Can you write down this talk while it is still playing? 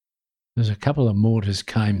There's a couple of mortars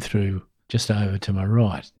came through just over to my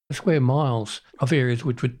right. Square miles of areas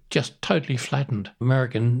which were just totally flattened.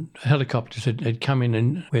 American helicopters had come in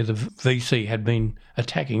and where the VC had been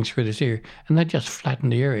attacking through this area, and they just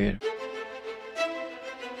flattened the area.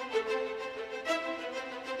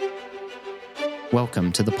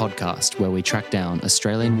 Welcome to the podcast where we track down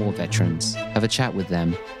Australian war veterans, have a chat with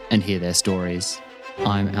them, and hear their stories.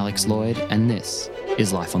 I'm Alex Lloyd, and this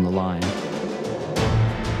is Life on the Line.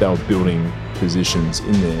 They were building positions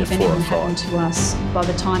in there if for anything a happened fight. to us, by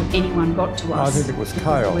the time anyone got to us, I think it was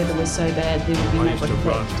chaos. the weather was so bad there would be nobody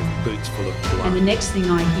left. Boots full of blood. And the next thing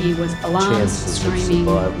I hear was alarms, Chances of screaming.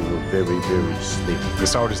 survival were very, very slim. The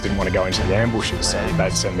soldiers didn't want to go into the ambushes, so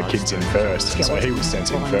they'd send the kids in first. And so he was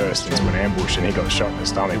sent in first into an ambush and he got shot in the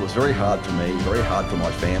stomach. It was very hard for me, very hard for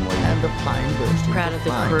my family. And the plane burst. Proud of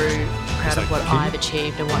the crew, proud of what I've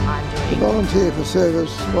achieved and what I'm To doing. volunteer for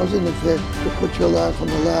service was in effect to put your life on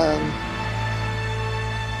the line.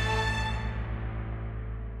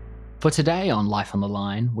 For today on Life on the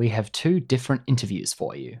Line, we have two different interviews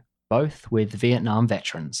for you, both with Vietnam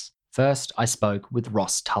veterans. First, I spoke with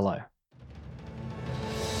Ross Tulloh.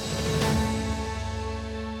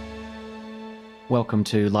 Welcome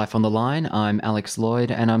to Life on the Line. I'm Alex Lloyd,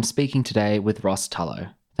 and I'm speaking today with Ross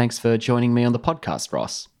Tulloh. Thanks for joining me on the podcast,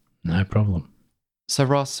 Ross. No problem. So,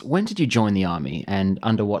 Ross, when did you join the Army, and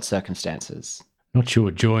under what circumstances? Not sure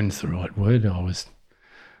joined's the right word. I was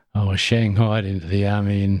shanghaied into the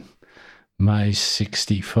Army in May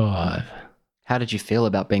 65. How did you feel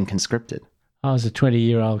about being conscripted? I was a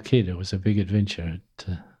 20-year-old kid. It was a big adventure.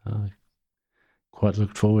 I quite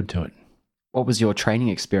looked forward to it. What was your training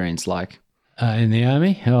experience like? In the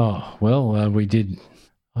Army?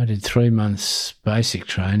 I did 3 months basic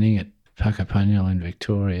training at Puckapunyal in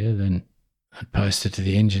Victoria. Then I posted to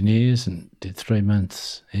the engineers and did 3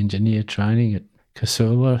 months engineer training at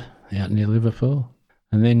Casula out near Liverpool.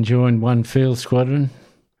 And then joined one field squadron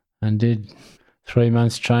and did 3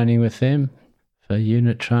 months training with them for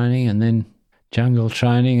unit training, and then jungle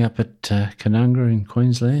training up at Canungra in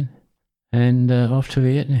Queensland, and off to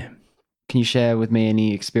Vietnam. Can you share with me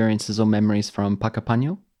any experiences or memories from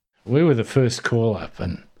Puckapunyal? We were the first call-up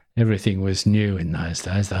and everything was new in those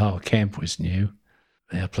days. The whole camp was new.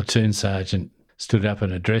 Our platoon sergeant stood up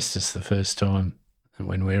and addressed us the first time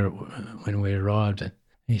when we arrived. And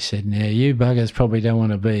he said, "Now, you buggers probably don't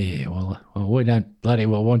want to be here." Well, we don't bloody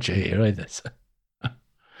well want you here either. So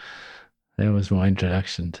that was my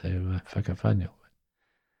introduction to Puckapunyal.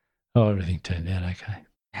 Everything turned out okay.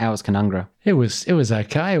 How was Canungra? It was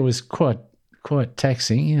okay. It was quite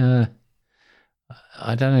taxing.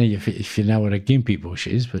 I don't know if you know what a gympie bush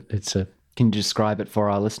is, but it's a... Can you describe it for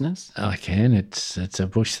our listeners? I can. It's a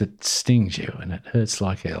bush that stings you and it hurts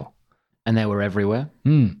like hell. And they were everywhere?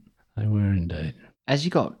 They were indeed. As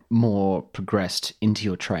you got more progressed into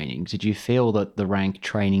your training, did you feel that the rank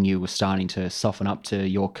training you was starting to soften up to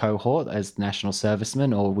your cohort as national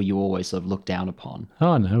servicemen, or were you always sort of looked down upon?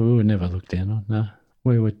 Oh, no, we were never looked down on, no.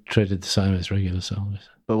 We were treated the same as regular soldiers.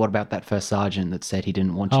 But what about that first sergeant that said he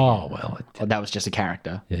didn't want you? Oh, well. That was just a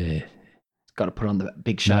character. Yeah. Got to put on the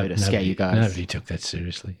big show to scare you guys. Nobody took that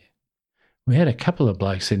seriously. We had a couple of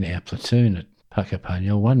blokes in our platoon at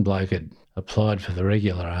Puckapunyal. One bloke had applied for the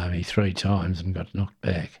regular army 3 times and got knocked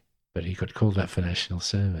back, but he got called up for national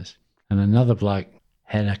service. And another bloke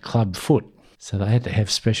had a club foot, so they had to have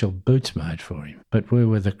special boots made for him. But we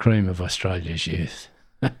were the cream of Australia's youth.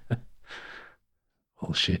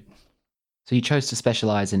 Bullshit. So you chose to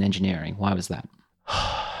specialise in engineering. Why was that?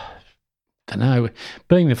 Don't know.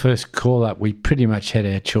 Being the first call-up, we pretty much had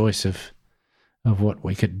our choice of what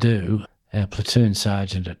we could do. Our platoon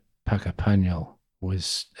sergeant at Puckapunyal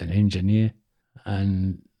was an engineer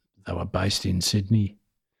and they were based in Sydney.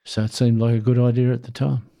 So it seemed like a good idea at the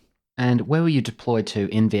time. And where were you deployed to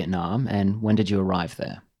in Vietnam, and when did you arrive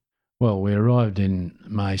there? Well, we arrived in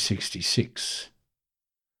May 66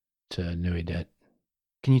 to Nui Dat.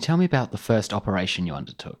 Can you tell me about the first operation you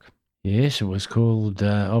undertook? Yes, it was called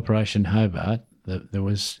Operation Hobart. There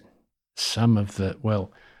was some of the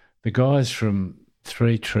guys from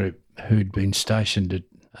 3 Troop who'd been stationed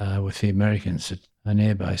with the Americans at an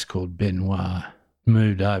airbase called Benoit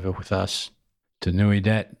moved over with us to Nui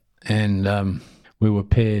Dat, and we were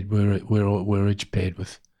paired. We were each paired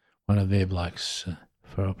with one of their blokes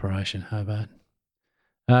for Operation Hobart.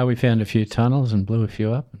 We found a few tunnels and blew a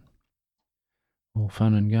few up. All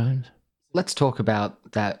fun and games. Let's talk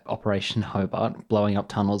about that Operation Hobart, blowing up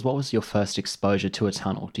tunnels. What was your first exposure to a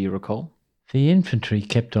tunnel? Do you recall? The infantry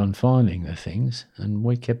kept on finding the things and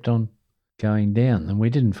we kept on going down them. We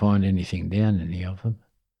didn't find anything down any of them.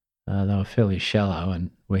 They were fairly shallow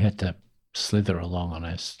and we had to slither along on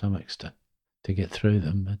our stomachs to get through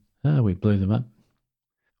them. But we blew them up.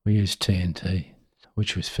 We used TNT,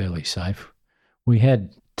 which was fairly safe. We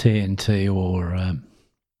had TNT or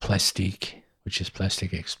plastic, which is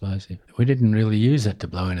plastic explosive. We didn't really use that to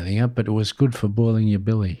blow anything up, but it was good for boiling your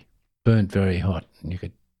billy. Burnt very hot, and you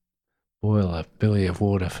could boil a billy of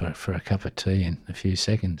water for a cup of tea in a few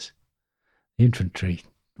seconds. The infantry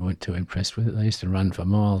weren't too impressed with it. They used to run for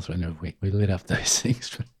miles when we lit up those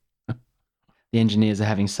things. The engineers are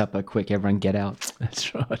having supper, quick, everyone get out.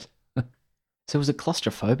 That's right. So was it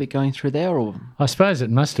claustrophobic going through there, or? I suppose it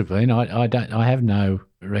must have been. I have no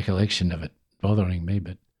recollection of it bothering me,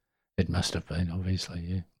 but it must have been, obviously,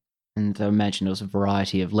 yeah. And I imagine there was a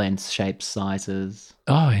variety of lengths, shapes, sizes.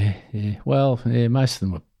 Oh, yeah. Well, yeah, most of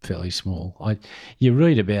them were fairly small. You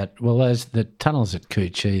read about, there's the tunnels at Cu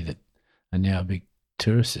Chi that are now a big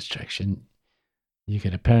tourist attraction. You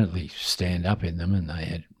could apparently stand up in them, and they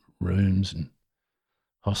had rooms and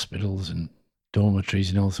hospitals and dormitories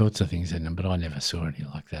and all sorts of things in them, but I never saw any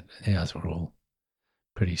like that. Ours were all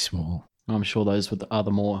pretty small. I'm sure those were the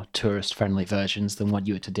other more tourist-friendly versions than what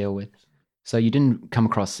you had to deal with. So you didn't come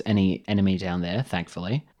across any enemy down there,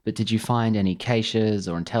 thankfully, but did you find any caches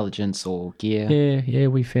or intelligence or gear? Yeah,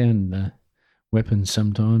 we found weapons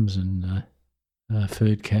sometimes and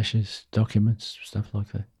food caches, documents, stuff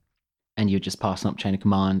like that. And you just pass up chain of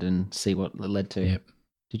command and see what it led to? Yep.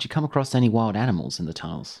 Did you come across any wild animals in the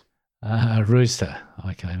tunnels? A rooster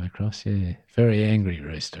I came across, yeah. Very angry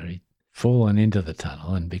rooster. He'd fallen into the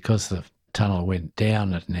tunnel, and because the tunnel went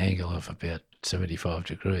down at an angle of about 75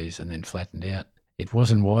 degrees and then flattened out, it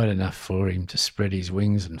wasn't wide enough for him to spread his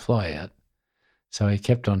wings and fly out. So he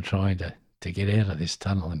kept on trying to get out of this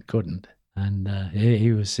tunnel and couldn't. And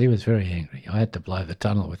he was very angry. I had to blow the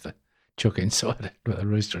tunnel with the chook inside it, with a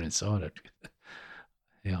rooster inside it.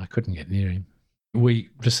 Yeah, I couldn't get near him. We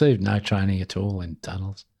received no training at all in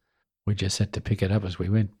tunnels. We just had to pick it up as we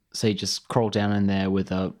went. So you just crawled down in there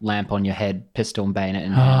with a lamp on your head, pistol and bayonet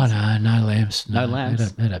in hands? Oh, no lamps. No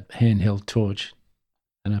lamps? Had a handheld torch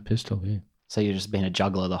and a pistol, yeah. So you're just being a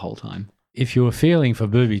juggler the whole time? If you were feeling for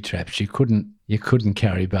booby traps, you couldn't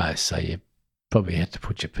carry both, so you probably had to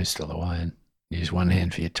put your pistol away and use one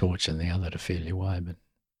hand for your torch and the other to feel your way. But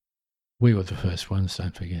we were the first ones,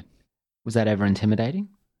 don't forget. Was that ever intimidating?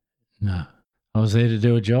 No. I was there to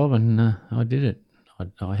do a job, and I did it.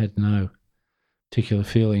 I had no particular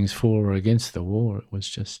feelings for or against the war. It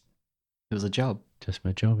was a job. Just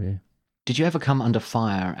my job, yeah. Did you ever come under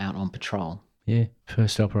fire out on patrol? Yeah,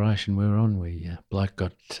 first operation we were on, bloke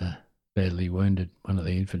got badly wounded. One of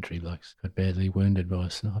the infantry blokes got badly wounded by a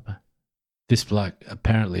sniper. This bloke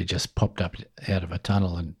apparently just popped up out of a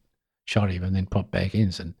tunnel and shot him and then popped back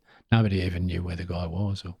in, and nobody even knew where the guy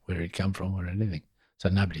was or where he'd come from or anything. So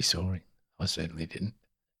nobody saw him. I certainly didn't.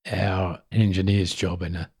 Our engineer's job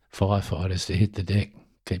in a firefight is to hit the deck,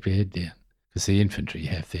 keep your head down, because the infantry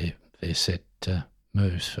have their set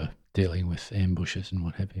moves for dealing with ambushes and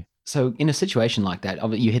what have you. So in a situation like that,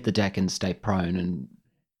 you hit the deck and stay prone and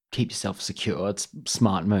keep yourself secure. It's a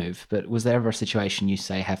smart move. But was there ever a situation you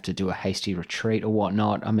say have to do a hasty retreat or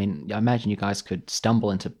whatnot? I mean, I imagine you guys could stumble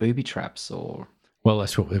into booby traps or... Well,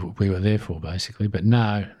 that's what we were there for, basically. But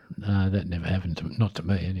no, that never happened, not to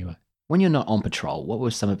me anyway. When you're not on patrol, what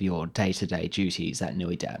were some of your day-to-day duties at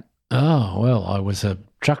Nui Dat? Oh, well, I was a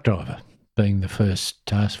truck driver. Being the first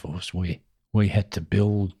task force, we had to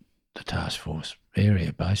build the task force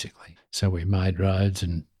area, basically. So we made roads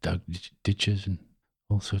and dug ditches and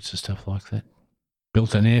all sorts of stuff like that.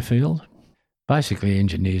 Built an airfield. Basically,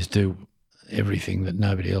 engineers do everything that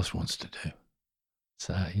nobody else wants to do.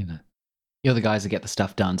 So, You're the guys that get the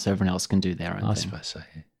stuff done so everyone else can do their own thing. I suppose so,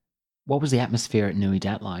 yeah. What was the atmosphere at Nui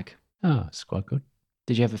Dat like? Oh, it's quite good.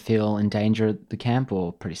 Did you ever feel in danger at the camp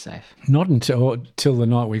or pretty safe? Not until the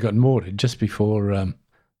night we got mortared. Just before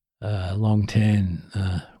Long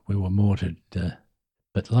Tan, we were mortared.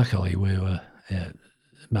 But luckily,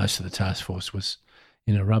 most of the task force was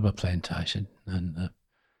in a rubber plantation, and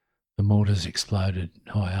the mortars exploded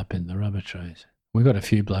high up in the rubber trees. We got a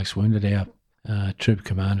few blokes wounded. Our troop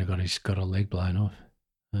commander got a leg blown off.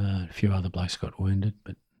 A few other blokes got wounded,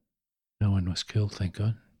 but no one was killed, thank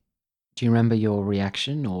God. Do you remember your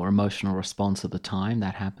reaction or emotional response at the time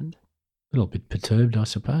that happened? A little bit perturbed, I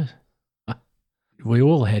suppose. We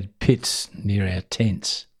all had pits near our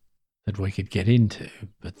tents that we could get into,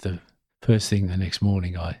 but the first thing the next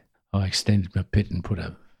morning I extended my pit and put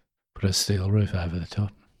a steel roof over the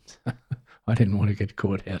top. I didn't want to get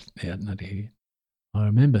caught out in that area. I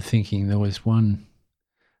remember thinking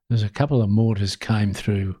there's a couple of mortars came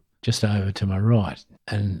through just over to my right,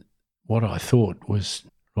 and what I thought was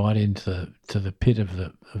right into the pit of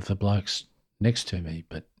the blokes next to me.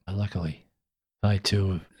 But luckily, they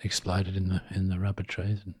too have exploded in the rubber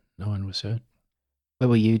trees, and no one was hurt. Where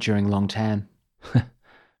were you during Long Tan?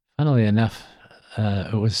 Funnily enough,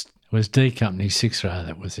 it was D Company 6 Row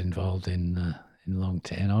that was involved in Long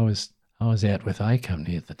Tan. I was out with A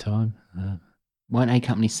Company at the time. Weren't A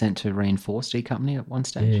Company sent to reinforce D Company at one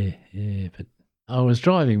stage? Yeah, but I was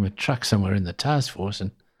driving with truck somewhere in the task force,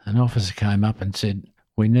 and an officer came up and said,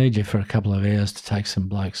 "We need you for a couple of hours to take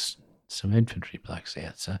some infantry blokes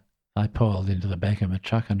out." So they piled into the back of my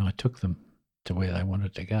truck, and I took them to where they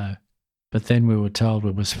wanted to go. But then we were told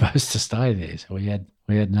we were supposed to stay there, so we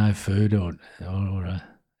had no food or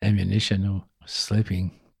ammunition or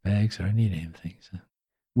sleeping bags or any damn thing. So.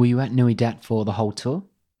 Were you at Nui Dat for the whole tour?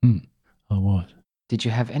 I was. Did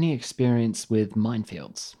you have any experience with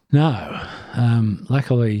minefields? No.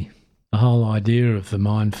 Luckily, the whole idea of the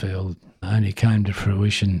minefield only came to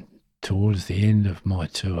fruition towards the end of my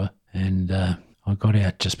tour, and I got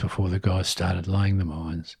out just before the guys started laying the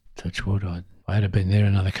mines. Touch wood, if I had been there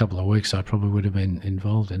another couple of weeks, I probably would have been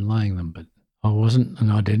involved in laying them, but I wasn't,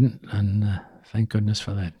 and I didn't, and thank goodness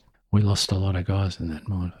for that. We lost a lot of guys in that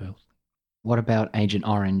minefield. What about Agent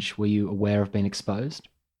Orange? Were you aware of being exposed?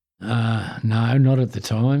 No, not at the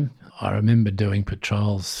time. I remember doing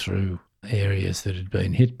patrols through areas that had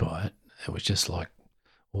been hit by it. It was just like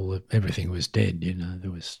everything was dead,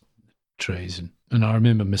 there was trees. And I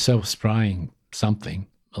remember myself spraying something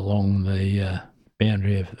along the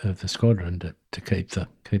boundary of the squadron to keep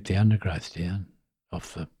the undergrowth down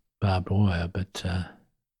off the barbed wire. But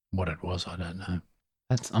what it was, I don't know.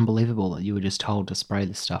 That's unbelievable that you were just told to spray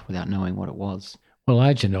this stuff without knowing what it was. Well,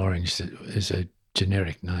 Agent Orange is a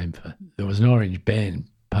generic name for... There was an orange band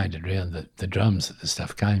painted around the drums that the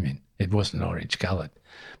stuff came in. It wasn't orange coloured,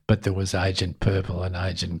 but there was Agent Purple and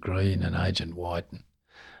Agent Green and Agent White. And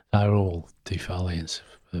they were all defoliants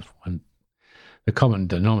of one. The common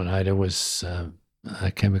denominator was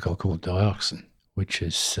a chemical called dioxin, which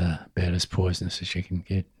is about as poisonous as you can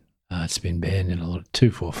get. It's been banned in a lot of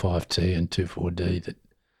 2,4,5-T and 2,4-D that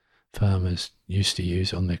farmers used to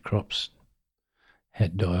use on their crops.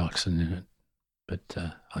 Had dioxin in it, but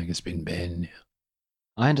I think it's been banned now.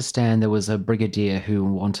 I understand there was a brigadier who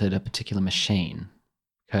wanted a particular machine,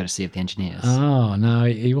 courtesy of the engineers. Oh, no,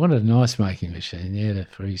 he wanted an ice-making machine,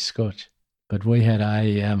 for his scotch. But we had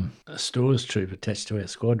a stores troop attached to our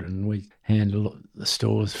squadron, and we handled the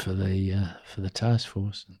stores for the task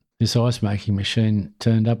force. This ice-making machine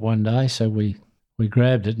turned up one day, so we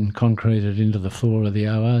grabbed it and concreted into the floor of the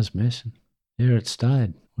OR's mess, and there it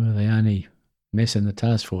stayed. We were the only mess in the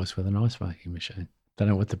task force with an ice-making machine. Don't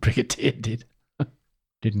know what the brigadier did.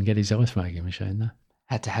 Didn't get his ice-making machine, though.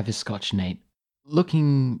 Had to have his scotch neat.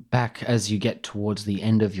 Looking back as you get towards the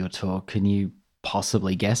end of your tour, can you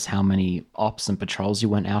possibly guess how many ops and patrols you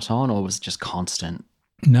went out on, or was it just constant?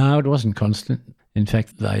 No, it wasn't constant. In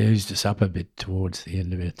fact, they eased us up a bit towards the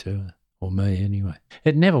end of our tour, or me anyway.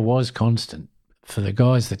 It never was constant. For the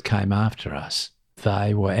guys that came after us,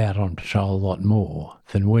 they were out on patrol a lot more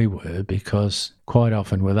than we were, because quite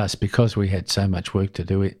often with us, because we had so much work to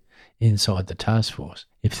do inside the task force,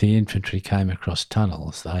 if the infantry came across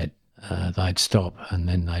tunnels, they'd stop and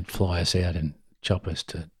then they'd fly us out in choppers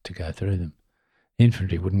to go through them.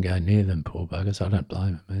 Infantry wouldn't go near them, poor buggers. I don't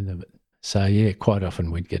blame them either. But so, yeah, quite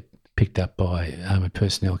often we'd get picked up by armoured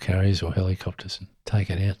personnel carriers or helicopters and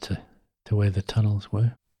taken out to where the tunnels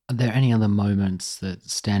were. Are there any other moments that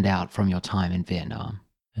stand out from your time in Vietnam?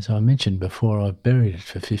 As I mentioned before, I've buried it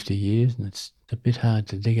for 50 years and it's a bit hard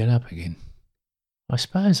to dig it up again. I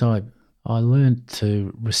suppose I learned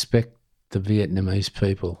to respect the Vietnamese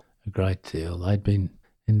people a great deal. They'd been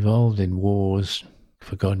involved in wars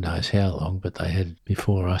for God knows how long, but they had,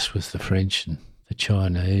 before us was the French and the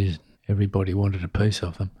Chinese. Everybody wanted a piece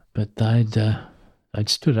of them. But they'd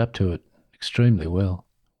stood up to it extremely well.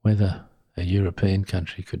 Whether a European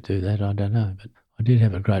country could do that, I don't know, but I did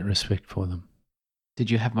have a great respect for them. Did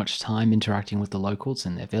you have much time interacting with the locals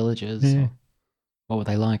in their villages? Yeah. What were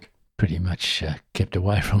they like? Pretty much kept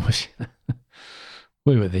away from us.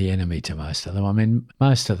 We were the enemy to most of them. I mean,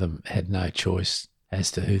 most of them had no choice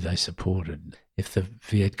as to who they supported. If the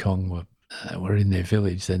Viet Cong were in their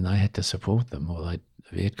village, then they had to support them, or the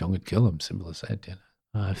Viet Cong would kill them, simple as that.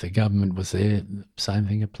 If the government was there, the same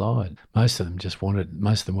thing applied. Most of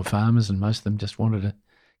them were farmers, and most of them just wanted to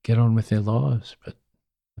get on with their lives. But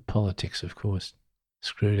the politics, of course,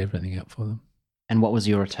 screwed everything up for them. And what was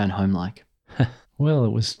your return home like? Well,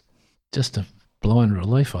 it was just a blind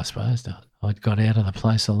relief, I suppose. I'd got out of the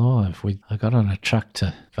place alive. I got on a truck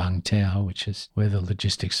to Vung Tau, which is where the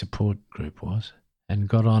logistics support group was, and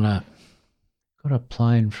got on got a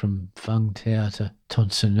plane from Vung Tau to Ton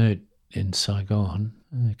Sanut in Saigon.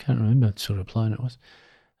 I can't remember what sort of plane it was.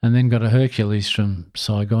 And then got a Hercules from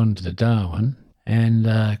Saigon to Darwin and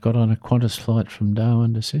got on a Qantas flight from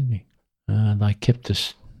Darwin to Sydney. They kept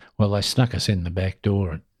us, they snuck us in the back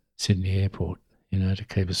door at Sydney Airport, to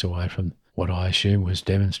keep us away from what I assume was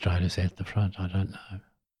demonstrators out the front. I don't know.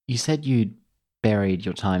 You said you'd buried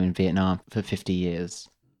your time in Vietnam for 50 years.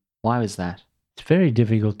 Why was that? It's very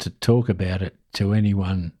difficult to talk about it to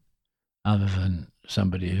anyone other than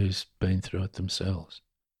somebody who's been through it themselves.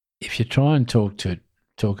 If you try and talk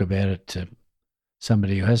about it to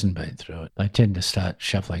somebody who hasn't been through it, they tend to start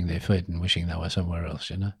shuffling their feet and wishing they were somewhere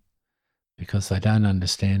else, because they don't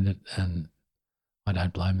understand it, and I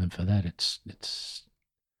don't blame them for that. It's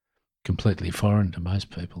completely foreign to most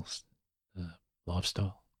people's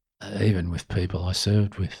lifestyle. Even with people I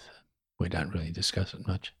served with, we don't really discuss it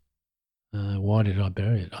much. Why did I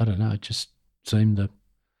bury it? I don't know. It just seemed the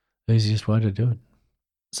easiest way to do it.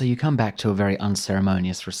 So you come back to a very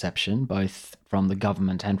unceremonious reception, both from the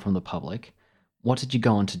government and from the public. What did you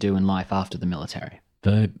go on to do in life after the military?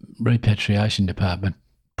 The repatriation department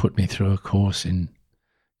put me through a course in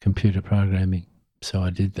computer programming. So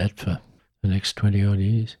I did that for the next 20-odd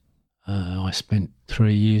years. I spent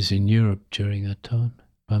 3 years in Europe during that time,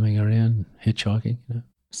 bumming around, hitchhiking.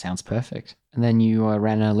 Sounds perfect. And then you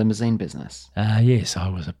ran a limousine business. Yes, I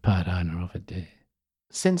was a part owner of it, yeah.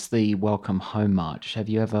 Since the Welcome Home March, did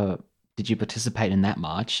you participate in that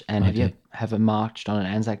march? And have you ever marched on an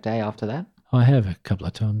Anzac Day after that? I have a couple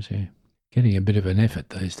of times, yeah. Getting a bit of an effort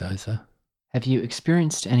these days, though. Have you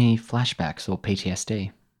experienced any flashbacks or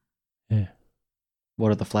PTSD? Yeah.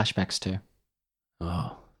 What are the flashbacks to?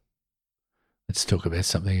 Oh, let's talk about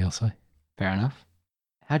something else, eh? Fair enough.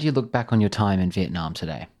 How do you look back on your time in Vietnam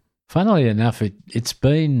today? Funnily enough, it's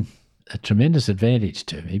been a tremendous advantage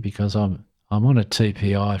to me because I'm on a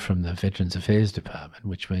TPI from the Veterans Affairs Department,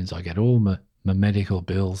 which means I get all my medical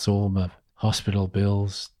bills, all my hospital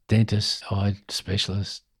bills, dentist, eye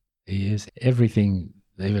specialist, ears, everything,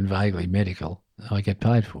 even vaguely medical, I get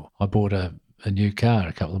paid for. I bought a new car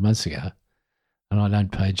a couple of months ago and I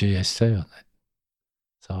don't pay GST on that.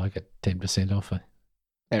 So I get 10% off.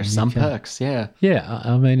 There's some perks, yeah. Yeah,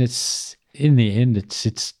 I mean, it's in the end,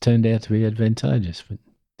 it's turned out to be advantageous, but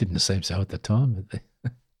didn't seem so at the time.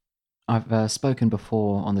 I've spoken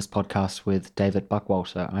before on this podcast with David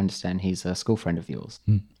Buckwalter. I understand he's a school friend of yours.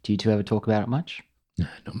 Do you two ever talk about it much? No,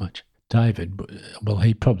 not much. David, well,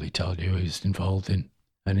 he probably told you he was involved in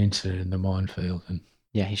an incident in the minefield.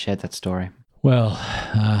 Yeah, he shared that story. Well,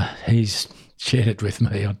 he's shared it with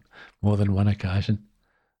me on more than one occasion.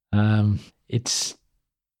 Anyway.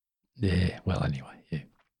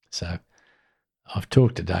 So I've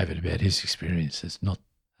talked to David about his experiences, not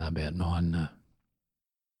about mine.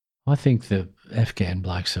 I think the Afghan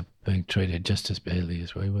blokes are being treated just as badly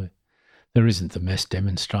as we were. There isn't the mass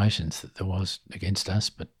demonstrations that there was against us,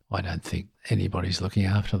 but I don't think anybody's looking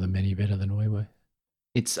after them any better than we were.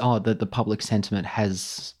 It's odd that the public sentiment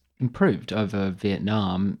has improved over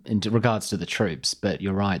Vietnam in regards to the troops, but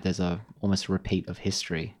you're right, there's almost a repeat of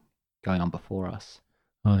history going on before us.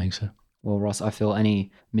 I think so. Well, Ross, I feel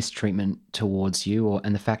any mistreatment towards you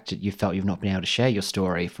and the fact that you felt you've not been able to share your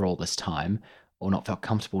story for all this time or not felt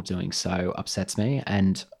comfortable doing so upsets me,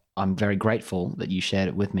 and I'm very grateful that you shared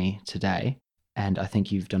it with me today. And I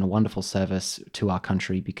think you've done a wonderful service to our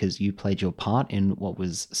country because you played your part in what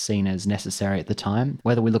was seen as necessary at the time.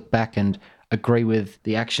 Whether we look back and agree with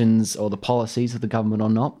the actions or the policies of the government or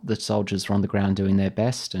not, the soldiers were on the ground doing their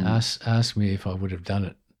best. And ask me if I would have done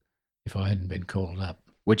it if I hadn't been called up.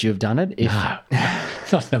 Would you have done it? No,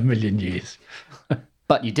 not in a million years.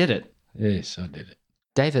 But you did it. Yes, I did it.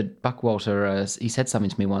 David Buckwalter, he said something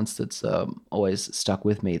to me once that's always stuck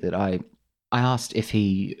with me, that I asked if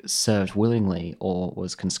he served willingly or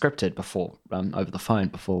was conscripted before, over the phone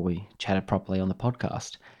before we chatted properly on the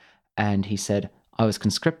podcast. And he said, I was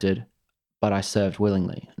conscripted, but I served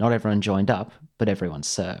willingly. Not everyone joined up, but everyone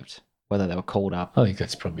served, whether they were called up. I think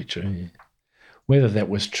that's probably true, yeah. Whether that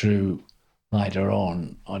was true later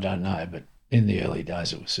on, I don't know, but in the early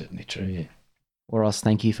days it was certainly true, yeah. Well, Ross,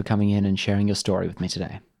 thank you for coming in and sharing your story with me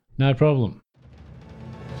today. No problem.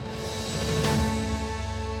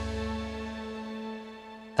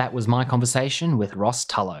 That was my conversation with Ross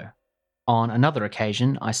Tulloh. On another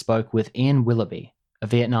occasion, I spoke with Ian Willoughby, a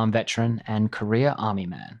Vietnam veteran and career army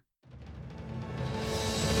man.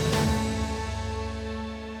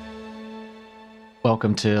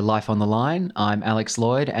 Welcome to Life on the Line. I'm Alex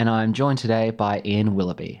Lloyd, and I'm joined today by Ian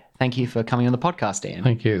Willoughby. Thank you for coming on the podcast, Ian.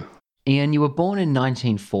 Thank you. Ian, you were born in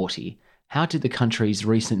 1940. How did the country's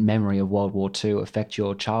recent memory of World War II affect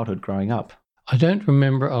your childhood growing up? I don't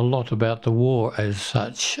remember a lot about the war as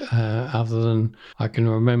such, other than I can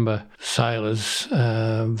remember sailors,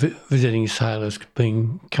 visiting sailors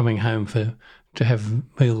coming home to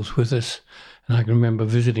have meals with us, and I can remember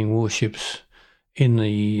visiting warships in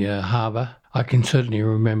the harbour. I can certainly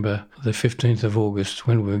remember the 15th of August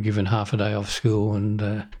when we were given half a day off school and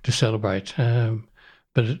to celebrate,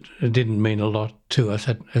 but it didn't mean a lot to us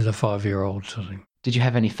as a 5-year-old sort of thing. Did you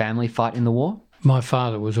have any family fight in the war? My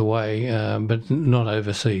father was away, but not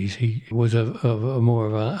overseas. He was of more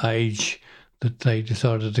of an age that they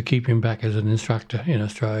decided to keep him back as an instructor in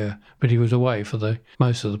Australia, but he was away for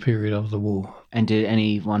most of the period of the war. And did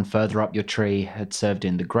anyone further up your tree had served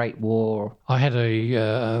in the Great War? I had a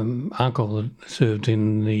uncle that served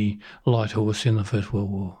in the Light Horse in the First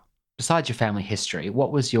World War. Besides your family history,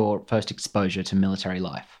 what was your first exposure to military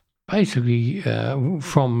life? Basically,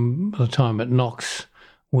 from the time at Knox,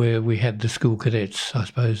 where we had the school cadets, I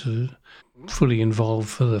suppose, fully involved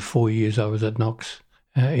for the 4 years I was at Knox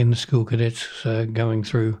in the school cadets, going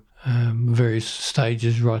through various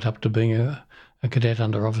stages right up to being a cadet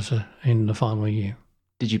under officer in the final year.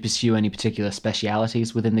 Did you pursue any particular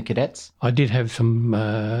specialities within the cadets? I did have some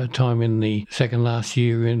time in the second last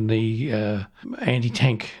year in the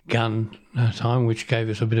anti-tank gun time, which gave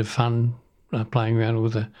us a bit of fun playing around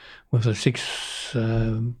with a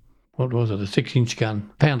 6-inch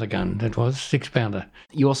gun, pounder gun, that was, 6-pounder.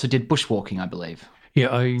 You also did bushwalking, I believe.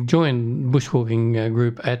 Yeah, I joined bushwalking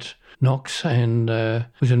group at Knox and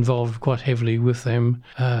was involved quite heavily with them,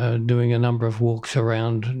 doing a number of walks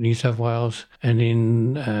around New South Wales. And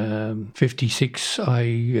in 56,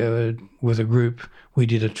 with a group, we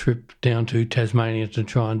did a trip down to Tasmania to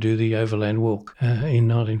try and do the overland walk in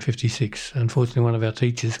 1956. Unfortunately, one of our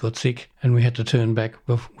teachers got sick and we had to turn back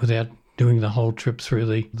without doing the whole trip through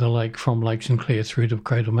the lake from Lake Sinclair through to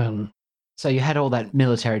Cradle Mountain. So you had all that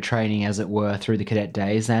military training, as it were, through the cadet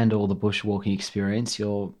days and all the bushwalking experience.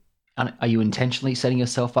 Are you intentionally setting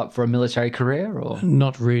yourself up for a military career, or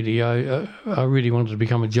not really? I really wanted to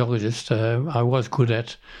become a geologist. I was good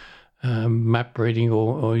at map reading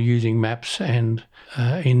or using maps, and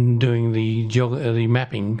in doing the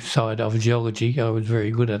mapping side of geology, I was very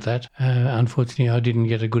good at that. Unfortunately, I didn't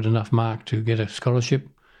get a good enough mark to get a scholarship,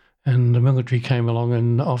 and the military came along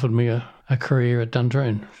and offered me a career at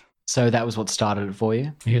Dundroon. So that was what started it for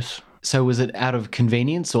you? Yes. So was it out of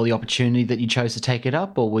convenience or the opportunity that you chose to take it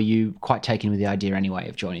up, or were you quite taken with the idea anyway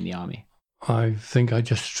of joining the army? I think I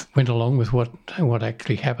just went along with what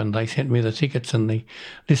actually happened. They sent me the tickets and the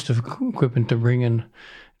list of equipment to bring, and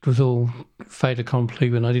it was all fait accompli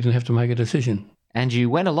when I didn't have to make a decision. And you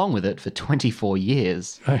went along with it for 24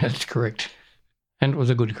 years. That's correct. And it was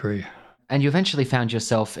a good career. And you eventually found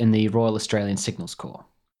yourself in the Royal Australian Signals Corps.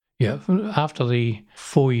 Yeah, after the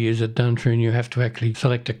 4 years at Dundroon, you have to actually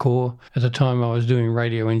select a corps. At the time, I was doing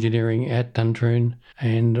radio engineering at Dundroon,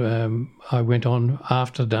 and I went on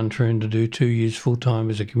after Dundroon to do 2 years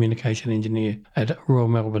full-time as a communication engineer at Royal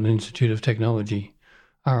Melbourne Institute of Technology,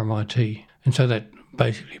 RMIT. And so that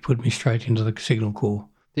basically put me straight into the Signal Corps.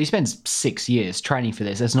 So you spend 6 years training for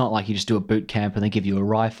this. It's not like you just do a boot camp and they give you a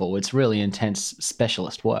rifle. It's really intense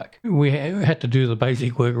specialist work. We had to do the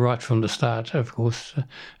basic work right from the start, of course,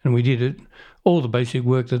 and we did it, all the basic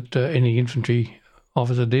work that any infantry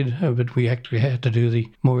officer did, but we actually had to do the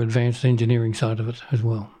more advanced engineering side of it as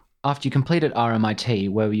well. After you completed RMIT,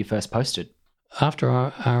 where were you first posted? After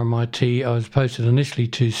RMIT, I was posted initially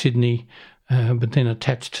to Sydney, but then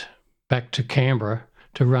attached back to Canberra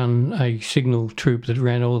to run a signal troop that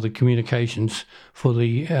ran all the communications for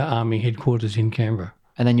the Army headquarters in Canberra.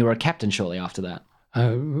 And then you were a captain shortly after that?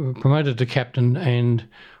 Promoted to captain and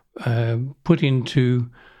put into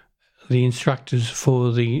the instructors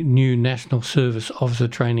for the new National Service Officer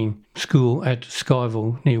Training School at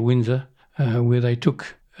Skyville near Windsor, where they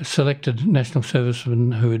took selected national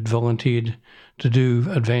servicemen who had volunteered to do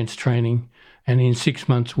advanced training. And in 6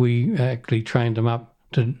 months, we actually trained them up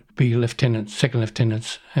to be lieutenants, second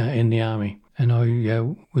lieutenants in the Army. And I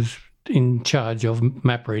was in charge of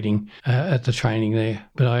map reading at the training there,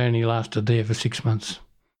 but I only lasted there for 6 months.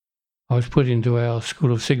 I was put into our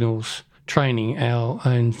School of Signals, training our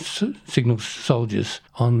own signal soldiers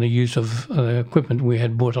on the use of equipment. We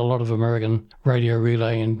had bought a lot of American radio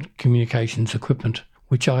relay and communications equipment,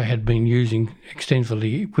 which I had been using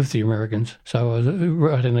extensively with the Americans. So I was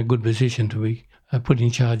right in a good position to be put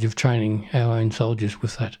in charge of training our own soldiers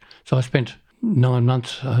with that. So I spent 9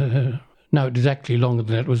 months, no, it was actually longer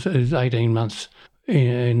than that, it was 18 months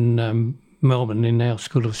in Melbourne in our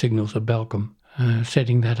School of Signals at Balcombe,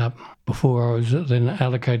 setting that up before I was then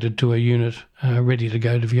allocated to a unit ready to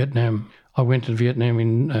go to Vietnam. I went to Vietnam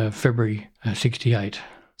in February 68.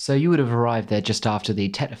 So you would have arrived there just after the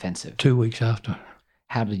Tet Offensive. 2 weeks after.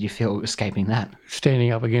 How did you feel escaping that?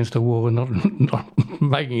 Standing up against a wall and not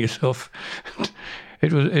making yourself...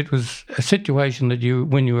 It was a situation that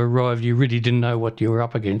when you arrived, you really didn't know what you were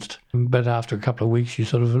up against. But after a couple of weeks, you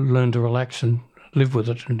sort of learned to relax and live with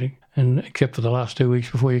it, and except for the last 2 weeks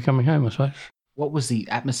before you're coming home, I suppose. What was the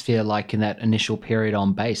atmosphere like in that initial period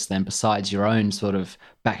on base then, besides your own sort of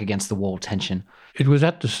back against the wall tension? It was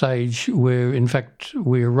at the stage where, in fact,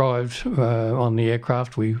 we arrived on the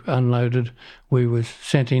aircraft, we unloaded, we were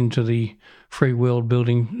sent into the Free World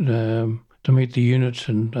building to meet the units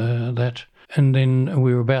and that. And then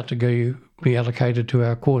we were about to be allocated to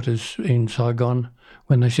our quarters in Saigon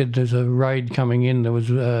when they said there's a raid coming in, there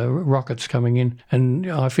was rockets coming in.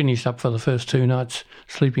 And I finished up for the first 2 nights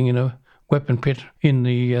sleeping in a weapon pit in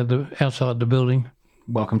the outside the building.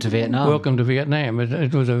 Welcome to Vietnam. Welcome to Vietnam.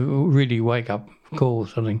 It was a really wake-up call,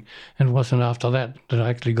 something. And it wasn't after that I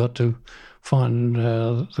actually got to find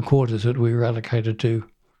the quarters that we were allocated to.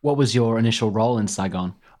 What was your initial role in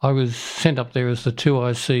Saigon? I was sent up there as the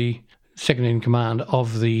 2IC second in command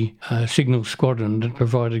of the signal squadron that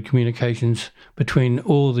provided communications between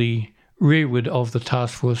all the rearward of the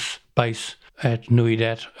task force base at Nui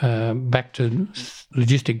Dat, back to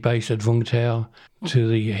logistic base at Vung Tau, to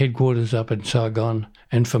the headquarters up in Saigon,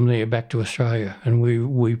 and from there back to Australia. And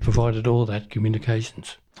we provided all that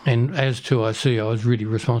communications. And as 2IC, I was really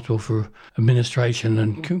responsible for administration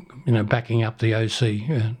and backing up the OC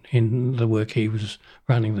in the work he was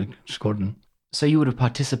running the squadron. So you would have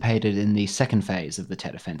participated in the second phase of the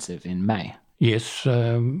Tet Offensive in May? Yes.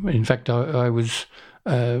 In fact, I was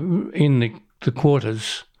in the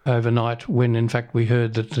quarters overnight when, in fact, we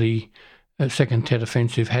heard that the second Tet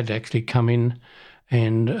Offensive had actually come in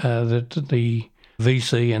and that the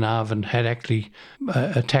VC and ARVN had actually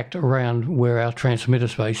attacked around where our transmitter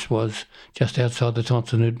space was, just outside the Ton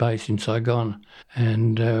Son Nhut base in Saigon.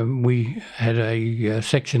 And we had a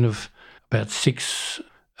section of about 6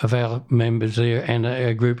 of our members there and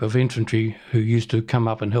a group of infantry who used to come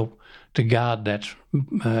up and help to guard that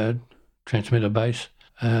transmitter base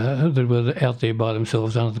that were out there by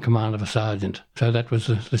themselves under the command of a sergeant. So that was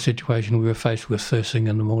the situation we were faced with first thing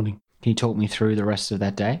in the morning. Can you talk me through the rest of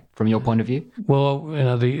that day from your point of view? Well,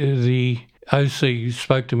 the OC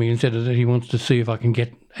spoke to me and said that he wants to see if I can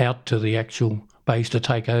get out to the actual base to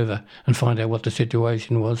take over and find out what the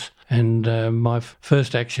situation was. And my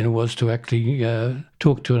first action was to actually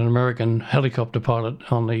talk to an American helicopter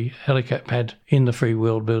pilot on the helipad in the Free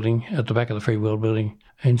World building, at the back of the Free World building,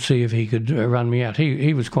 and see if he could run me out.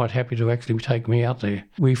 He was quite happy to actually take me out there.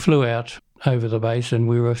 We flew out over the base and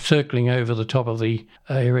we were circling over the top of the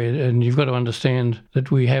area, and you've got to understand that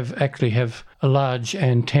we actually have a large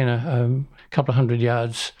antenna, a couple of 100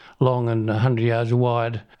 yards long and 100 yards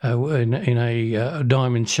wide, in a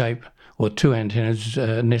diamond shape, or 2 antennas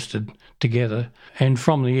nested together. And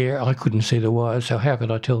from the air, I couldn't see the wires, so how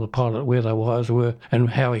could I tell the pilot where the wires were and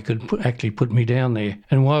how he could actually put me down there?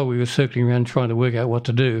 And while we were circling around trying to work out what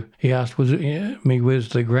to do, he asked me where's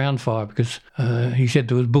the ground fire, because he said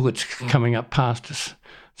there was bullets coming up past us.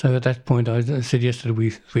 So at that point, I suggested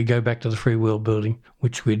we go back to the Free World building,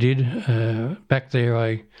 which we did. Back there,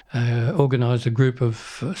 I organised a group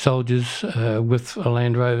of soldiers with 2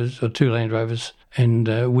 Land Rovers,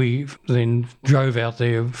 and we then drove out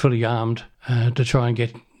there fully armed to try and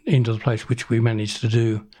get into the place, which we managed to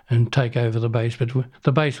do, and take over the base. But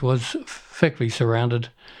the base was effectively surrounded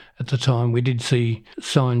at the time. We did see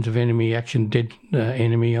signs of enemy action, dead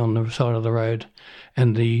enemy on the side of the road,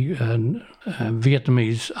 and the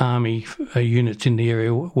Vietnamese army units in the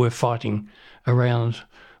area were fighting around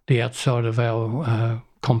the outside of our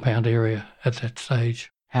compound area at that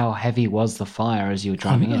stage. How heavy was the fire as you were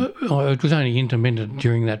driving in? It was only intermittent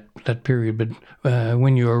during that period, but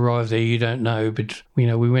when you arrive there, you don't know. But,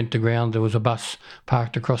 we went to ground. There was a bus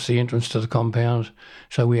parked across the entrance to the compound,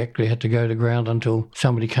 so we actually had to go to ground until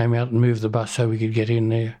somebody came out and moved the bus so we could get in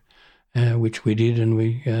there, which we did, and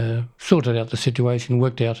we sorted out the situation,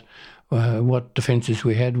 worked out what defences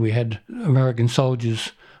we had. We had American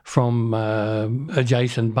soldiers from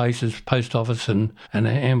adjacent bases, post office and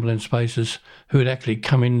ambulance bases, who had actually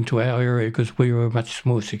come into our area because we were much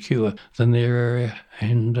more secure than their area,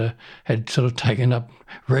 and had sort of taken up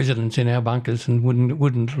residence in our bunkers and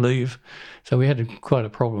wouldn't leave. So we had quite a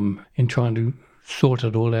problem in trying to sort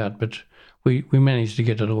it all out, but we managed to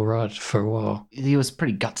get it all right for a while. It was a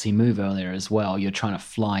pretty gutsy move earlier as well. You're trying to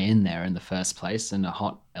fly in there in the first place in a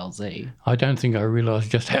hot LZ. I don't think I realised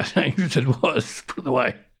just how dangerous it was, put it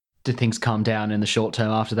away. Did things calm down in the short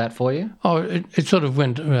term after that for you? Oh, it sort of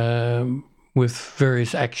went with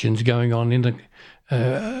various actions going on in the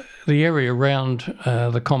the area around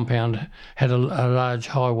the compound had a large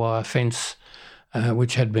high wire fence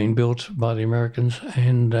which had been built by the Americans,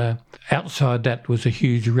 and outside that was a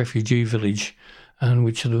huge refugee village in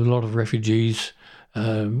which there were a lot of refugees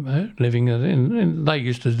living in. And they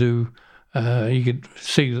used to do, you could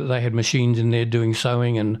see that they had machines in there doing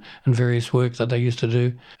sewing and various work that they used to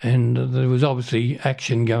do. And there was obviously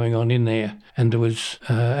action going on in there, and there was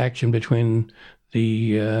action between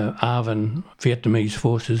the ARVN Vietnamese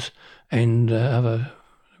forces and other,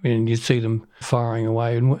 and you'd see them firing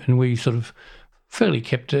away, and we sort of fairly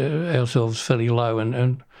kept ourselves fairly low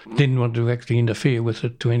and didn't want to actually interfere with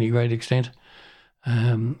it to any great extent,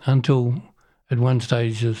 until at one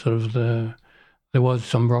stage there was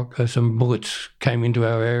some bullets came into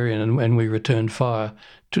our area, and we returned fire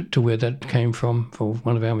to where that came from, for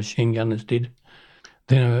one of our machine gunners did.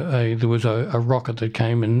 Then there was a rocket that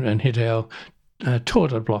came and hit our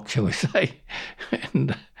toilet block, shall we say,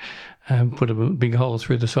 and put a big hole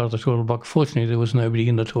through the side of the toilet block. Fortunately, there was nobody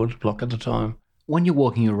in the toilet block at the time. When you're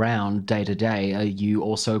walking around day to day, are you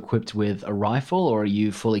also equipped with a rifle, or are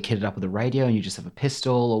you fully kitted up with a radio and you just have a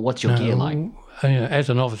pistol, or what's your gear like? As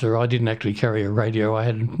an officer, I didn't actually carry a radio. I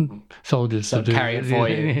had soldiers to do carry it for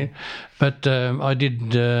you. But I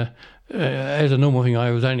did, as a normal thing,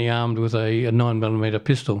 I was only armed with a 9mm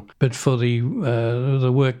pistol. But for the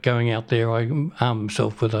work going out there, I armed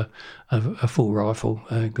myself with a full rifle,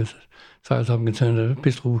 because as far as I'm concerned, a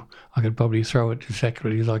pistol, I could probably throw it as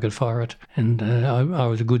accurately as I could fire it. And I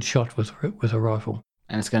was a good shot with a rifle.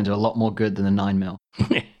 And it's going to do a lot more good than the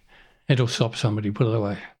 9mm. It'll stop somebody, put it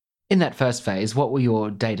away. In that first phase, what were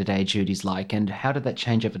your day-to-day duties like, and how did that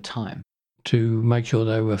change over time? To make sure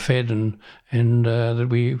they were fed and that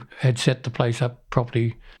we had set the place up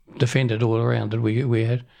properly, defended all around, that we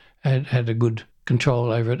had a good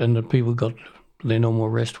control over it, and that people got their normal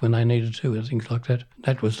rest when they needed to, and things like that.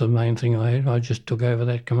 That was the main thing I had. I just took over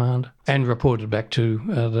that command and reported back to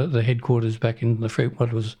the headquarters back in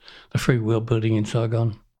what was the Freewheel building in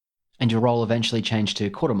Saigon. And your role eventually changed to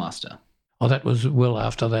quartermaster? Oh, that was well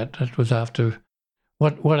after that. That was after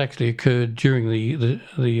what actually occurred during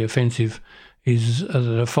the offensive is that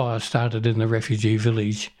a fire started in the refugee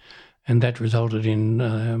village, and that resulted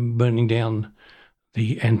in burning down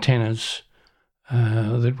the antennas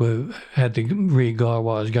that had the rear guy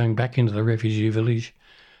wires going back into the refugee village,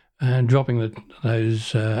 and dropping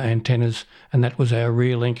those antennas, and that was our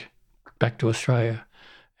rear link back to Australia.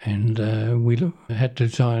 And we had to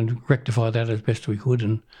try and rectify that as best we could,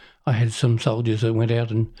 and I had some soldiers that went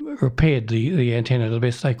out and repaired the antenna the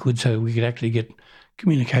best they could so we could actually get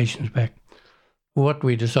communications back. What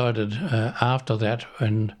we decided after that,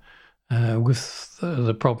 and with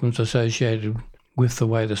the problems associated with the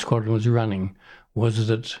way the squadron was running, was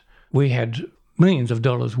that we had millions of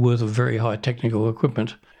dollars worth of very high technical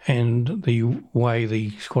equipment, and the way the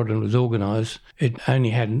squadron was organised, it only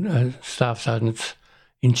had staff sergeants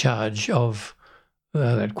in charge of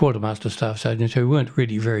that quartermaster staff sergeants who weren't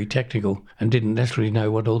really very technical and didn't necessarily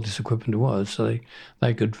know what all this equipment was. So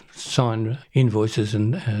they could sign invoices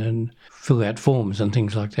and fill out forms and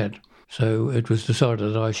things like that. So it was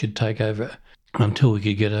decided that I should take over until we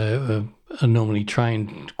could get a normally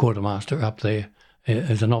trained quartermaster up there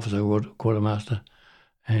as an officer or quartermaster.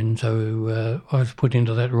 And so I was put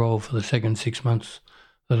into that role for the second 6 months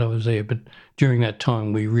that I was there. But during that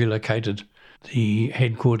time, we relocated the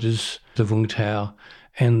headquarters to Vung Tau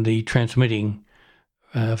and the transmitting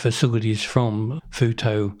facilities from Phu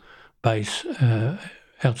Tho base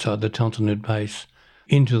outside the Tontonut base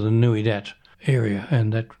into the Nui Dat area,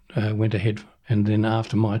 and that went ahead. And then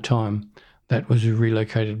after my time, that was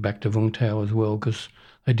relocated back to Vung Tau as well, because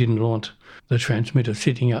they didn't want the transmitter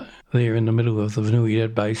sitting up there in the middle of the Nui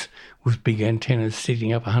Dat base with big antennas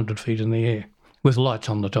sitting up 100 feet in the air with lights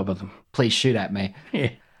on the top of them. Please shoot at me.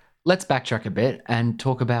 Yeah. Let's backtrack a bit and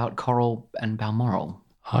talk about Coral and Balmoral.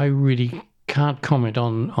 I really can't comment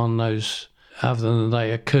on those other than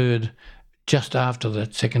they occurred just after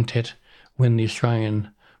that second Tet, when the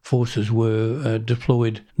Australian forces were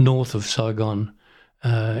deployed north of Saigon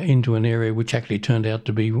into an area which actually turned out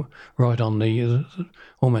to be right on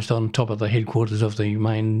almost on top of the headquarters of the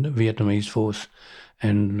main Vietnamese force.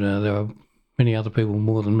 And there are many other people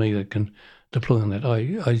more than me that can deploy on that.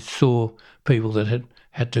 I saw people that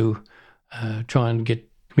had to try and get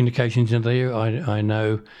communications in there. I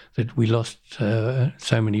know that we lost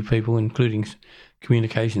so many people, including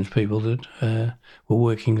communications people that were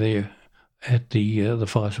working there at the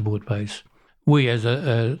fire support base. We as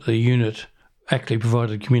a unit actually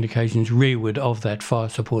provided communications rearward of that fire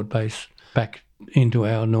support base back into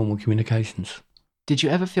our normal communications. Did you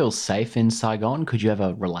ever feel safe in Saigon? Could you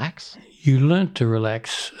ever relax? You learnt to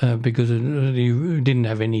relax because you didn't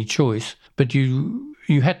have any choice, but you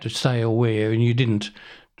had to stay aware and you didn't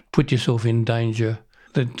put yourself in danger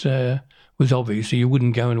that was obvious. You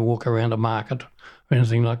wouldn't go and walk around a market or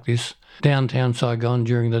anything like this. Downtown Saigon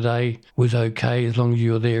during the day was okay as long as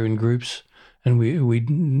you were there in groups, and we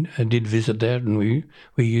did visit that, and we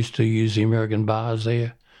used to use the American bars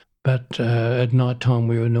there. But at night time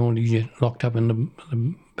we were normally locked up in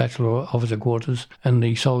the bachelor officer quarters, and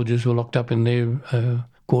the soldiers were locked up in their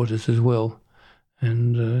quarters as well.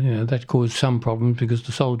 And that caused some problems because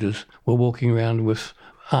the soldiers were walking around with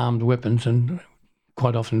armed weapons and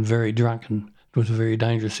quite often very drunk, and it was a very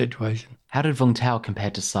dangerous situation. How did Vung Tau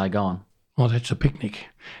compare to Saigon? Oh, that's a picnic.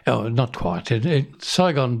 Oh, not quite.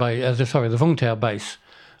 Saigon Bay, the Vung Tau base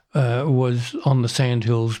was on the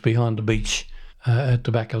sandhills behind the beach at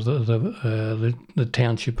the back of the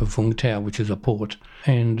township of Vung Tau, which is a port.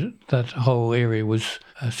 And that whole area was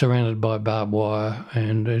surrounded by barbed wire,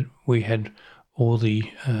 and we had all the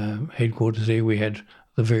headquarters there. We had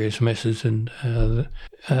the various messes, and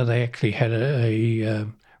they actually had a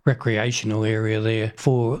recreational area there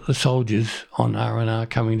for the soldiers on R&R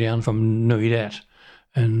coming down from Nui Dat.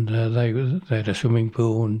 And they had a swimming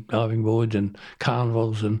pool and diving boards and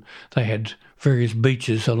carnivals, and they had various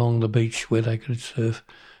beaches along the beach where they could surf.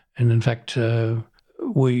 And in fact,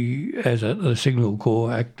 we, as the Signal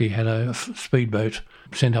Corps, actually had a speedboat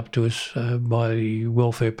sent up to us by the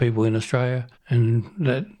welfare people in Australia. And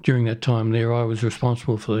that during that time there, I was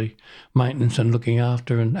responsible for the maintenance and looking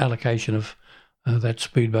after and allocation of that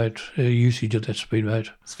speedboat, usage of that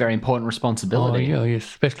speedboat. It's a very important responsibility. Oh, yeah,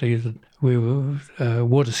 especially as we were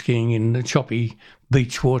water skiing in the choppy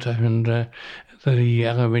beach water, and the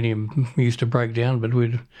aluminium used to break down, but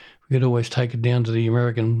we'd always take it down to the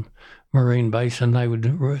American Marine base, and they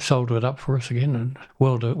would solder it up for us again and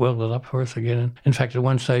weld it up for us again. And in fact, at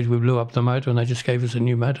one stage we blew up the motor, and they just gave us a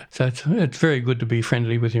new motor. So it's very good to be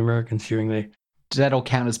friendly with the Americans during there. Does that all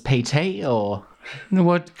count as PT, or?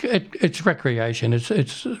 No, it's recreation.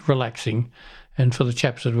 It's relaxing, and for the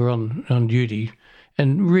chaps that were on duty,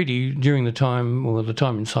 and really during the time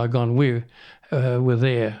in Saigon, we were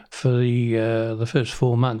there for the first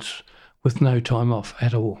 4 months with no time off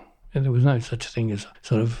at all. And there was no such thing as a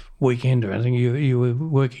sort of weekend or anything. You were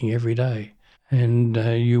working every day, and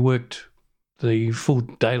you worked the full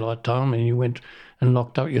daylight time, and you went and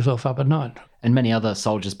locked yourself up at night. And many other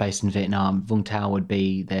soldiers based in Vietnam, Vung Tau would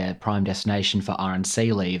be their prime destination for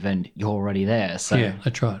RNC leave, and you're already there. So yeah,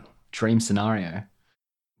 that's right. Dream scenario.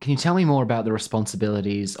 Can you tell me more about the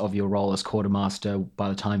responsibilities of your role as quartermaster by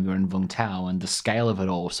the time you were in Vung Tau and the scale of it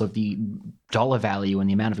all, so the dollar value and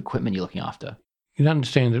the amount of equipment you're looking after? You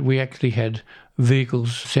understand that we actually had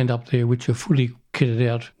vehicles sent up there which are fully kitted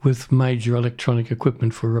out with major electronic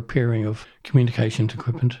equipment for repairing of communications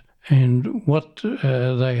equipment. And what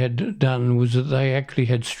they had done was that they actually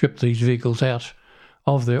had stripped these vehicles out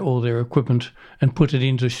of all their equipment and put it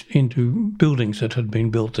into buildings that had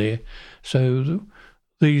been built there. So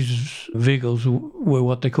these vehicles were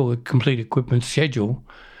what they call a complete equipment schedule,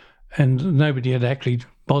 and nobody had actually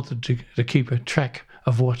bothered to keep a track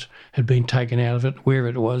of what had been taken out of it, where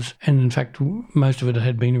it was, and in fact most of it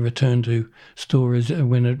had been returned to stores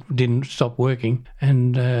when it didn't stop working,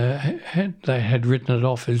 and they had written it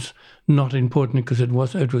off as not important because it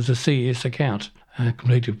was a CS account, a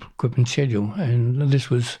complete equipment schedule, and this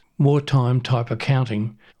was wartime type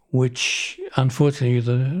accounting, which unfortunately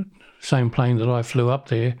the same plane that I flew up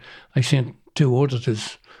there, they sent 2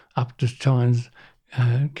 auditors up to try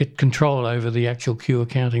and get control over the actual Q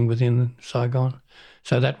accounting within Saigon.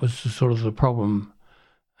 So that was sort of the problem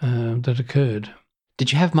that occurred.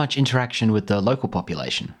 Did you have much interaction with the local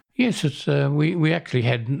population? Yes, we actually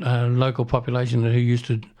had a local population who used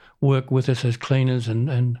to work with us as cleaners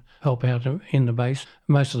and help out in the base.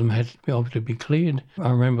 Most of them had to be able to be cleared. I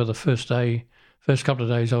remember the first couple of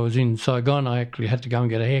days I was in Saigon, I actually had to go and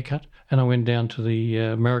get a haircut, and I went down to the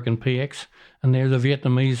American PX, and there was a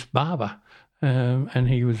Vietnamese barber. And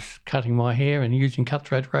he was cutting my hair and using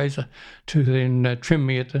cutthroat razor to then trim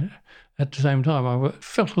me at the same time. I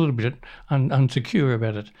felt a little bit unsecure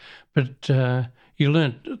about it, but you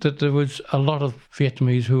learnt that there was a lot of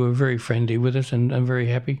Vietnamese who were very friendly with us and very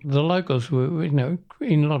happy. The locals were, in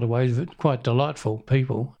a lot of ways, quite delightful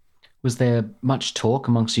people. Was there much talk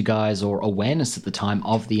amongst you guys or awareness at the time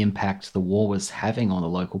of the impact the war was having on the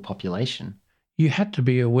local population? You had to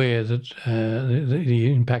be aware that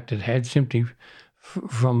the impact it had simply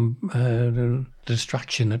from the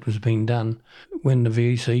destruction that was being done when the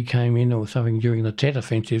VC came in or something during the Tet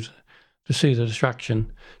offensive to see the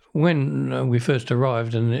destruction. When we first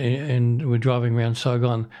arrived and were driving around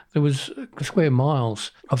Saigon, there was square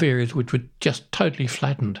miles of areas which were just totally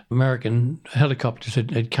flattened. American helicopters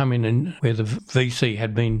had come in and where the VC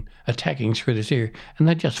had been attacking through this area, and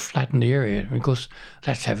they just flattened the area. And of course,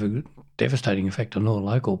 that's have a devastating effect on all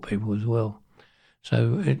local people as well.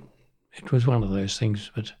 So it was one of those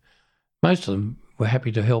things, but most of them were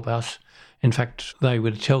happy to help us. In fact, they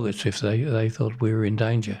would tell us if they thought we were in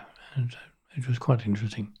danger, and it was quite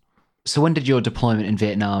interesting. So when did your deployment in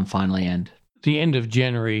Vietnam finally end? The end of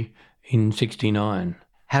January in 1969.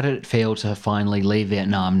 How did it feel to finally leave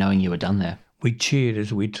Vietnam knowing you were done there? We cheered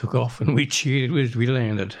as we took off and we cheered as we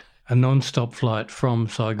landed. A non-stop flight from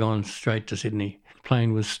Saigon straight to Sydney. The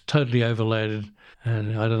plane was totally overloaded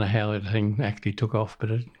and I don't know how the thing actually took off, but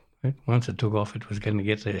once it took off, it was going to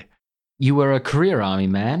get there. You were a career Army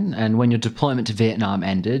man, and when your deployment to Vietnam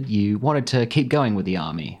ended, you wanted to keep going with the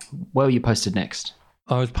Army. Where were you posted next?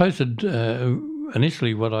 I was posted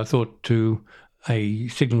initially what I thought to a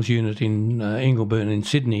signals unit in Ingleburn in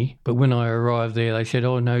Sydney, but when I arrived there they said,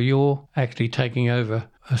 oh no, you're actually taking over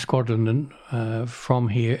a squadron from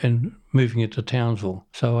here and moving it to Townsville.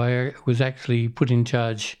 So I was actually put in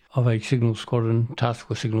charge of a signal squadron, task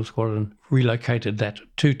force signal squadron, relocated that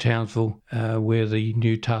to Townsville where the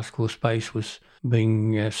new task force base was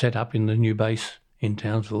being set up in the new base in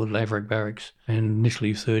Townsville at Laverick Barracks, and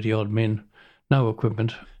initially 30 odd men. No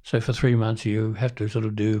equipment. So for 3 months you have to sort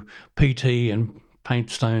of do PT and paint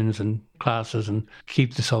stones and classes and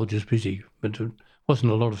keep the soldiers busy. But it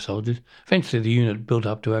wasn't a lot of soldiers. Eventually the unit built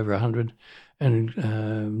up to over 100,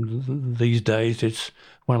 and these days it's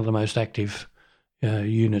one of the most active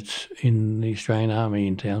units in the Australian Army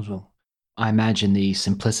in Townsville. I imagine the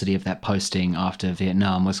simplicity of that posting after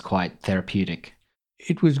Vietnam was quite therapeutic.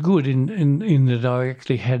 It was good in that I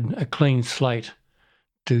actually had a clean slate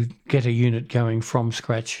to get a unit going from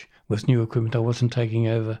scratch with new equipment. I wasn't taking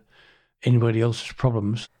over anybody else's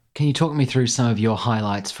problems. Can you talk me through some of your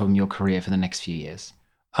highlights from your career for the next few years?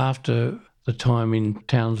 After the time in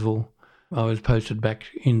Townsville, I was posted back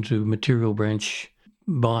into material branch,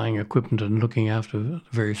 buying equipment and looking after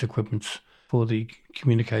various equipments for the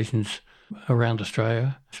communications around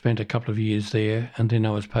Australia. Spent a couple of years there, and then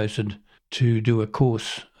I was posted to do a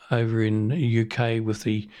course over in the UK with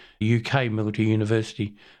the UK Military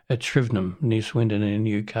University at Shrivenham near Swindon in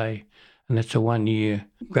the UK. And that's a 1-year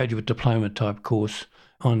graduate diploma type course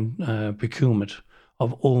on procurement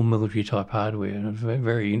of all military type hardware. And it was a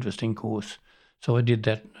very interesting course. So I did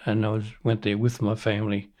that, and I went there with my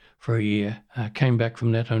family for a year. Came back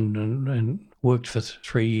from that and worked for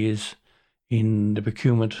 3 years in the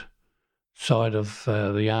procurement side of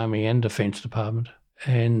the Army and Defence Department.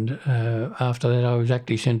 And after that, I was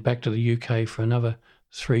actually sent back to the UK for another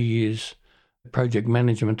 3 years, project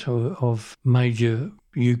management of major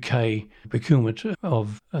UK procurement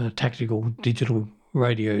of tactical digital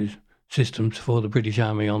radio systems for the British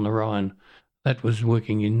Army on the Rhine. That was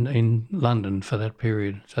working in London for that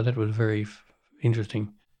period, so that was very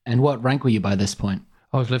interesting. And what rank were you by this point?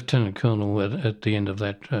 I was Lieutenant Colonel at the end of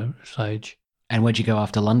that stage. And where'd you go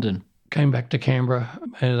after London? Came back to Canberra,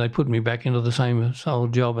 and they put me back into the same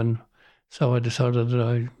old job, and so I decided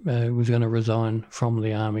that I was going to resign from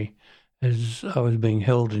the Army as I was being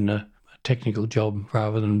held in a technical job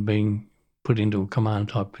rather than being put into a command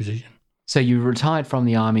type position. So you retired from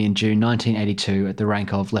the Army in June 1982 at the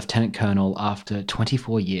rank of Lieutenant Colonel after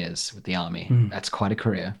 24 years with the Army. That's quite a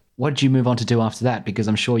career. What did you move on to do after that? Because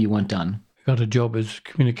I'm sure you weren't done. I got a job as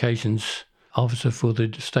communications officer for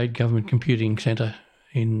the State Government Computing Centre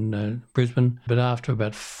in Brisbane, but after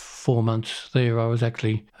about 4 months there I was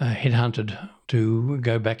actually headhunted to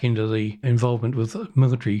go back into the involvement with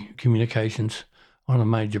military communications on a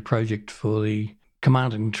major project for the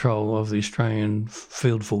command and control of the Australian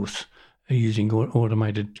Field Force using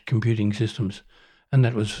automated computing systems. And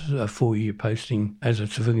that was a 4-year posting as a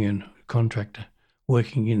civilian contractor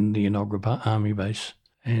working in the Enoggera Army Base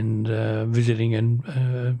and visiting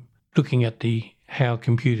and looking at how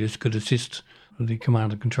computers could assist the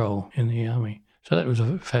command and control in the Army. So that was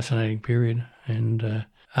a fascinating period. And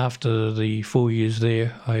after the 4 years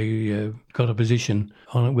there, I got a position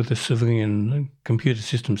on it with the Civilian Computer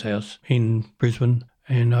Systems House in Brisbane,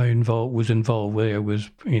 and I was involved there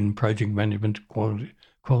in project management,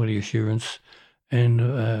 quality assurance, and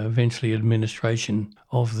eventually administration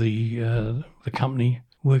of the company,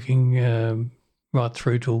 working right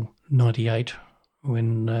through till 98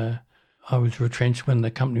 when I was retrenched when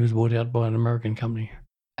the company was bought out by an American company.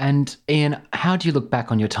 And Ian, how do you look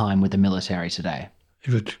back on your time with the military today?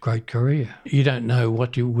 It was a great career. You don't know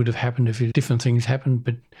what would have happened if different things happened,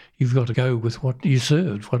 but you've got to go with what you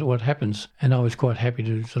served, what happens. And I was quite happy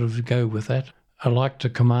to sort of go with that. I like to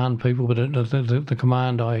command people, but the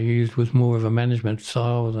command I used was more of a management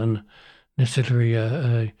style than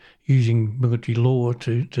necessarily using military law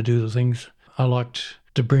to do the things. I liked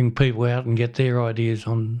to bring people out and get their ideas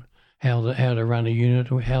on how to run a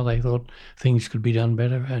unit or how they thought things could be done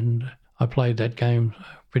better, and I played that game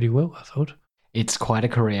pretty well, I thought. It's quite a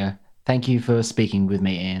career. Thank you for speaking with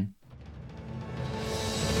me, Ian.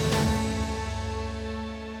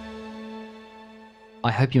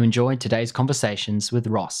 I hope you enjoyed today's conversations with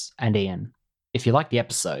Ross and Ian. If you liked the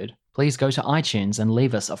episode, please go to iTunes and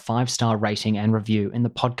leave us a 5-star rating and review in the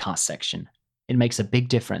podcast section. It makes a big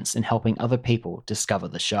difference in helping other people discover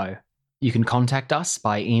the show. You can contact us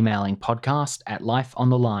by emailing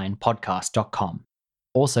podcast@lifeonthelinepodcast.com.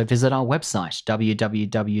 Also visit our website,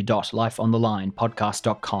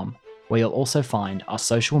 www.lifeonthelinepodcast.com, where you'll also find our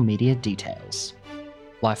social media details.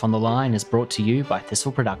 Life on the Line is brought to you by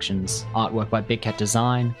Thistle Productions, artwork by Big Cat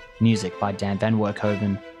Design, music by Dan Van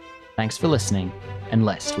Werkhoven. Thanks for listening, and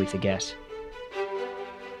lest we forget.